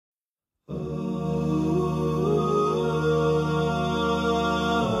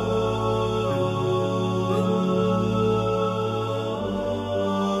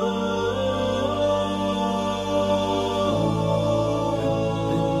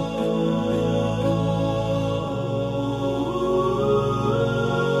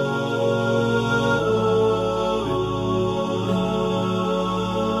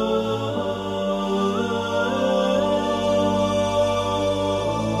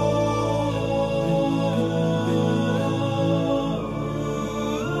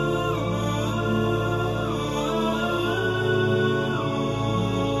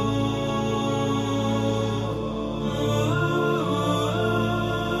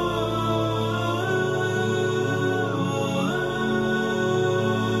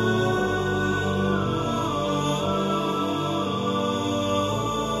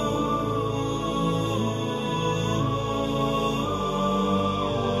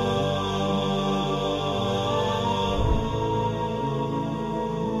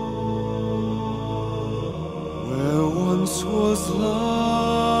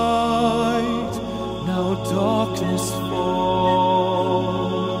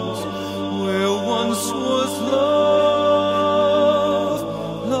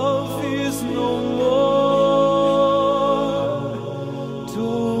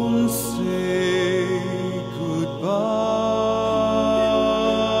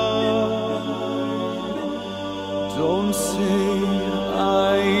Don't say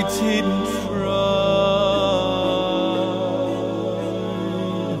I didn't try.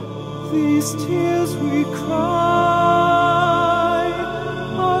 These tears we cry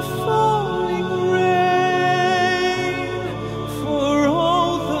are falling rain for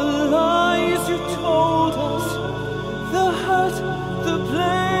all the lies you told us, the hurt, the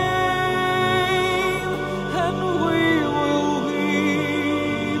blame, and we will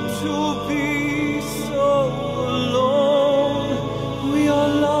weep to be so alone. We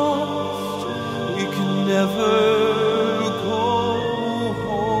are lost, we can never go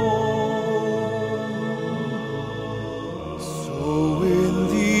home. So in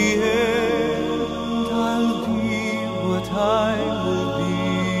the end, I'll be what I will be.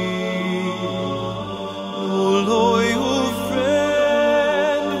 No loyal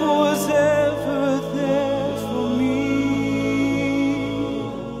friend was ever there for me.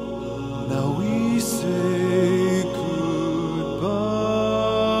 Now we say goodbye.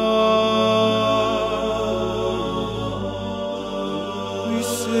 We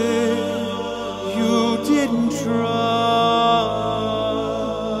say you didn't try.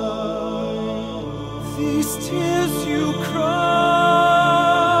 These tears you cry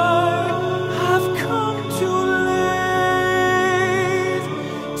have come too late.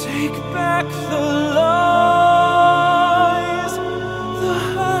 Take back the lies, the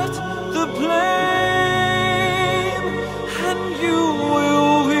hurt, the blame.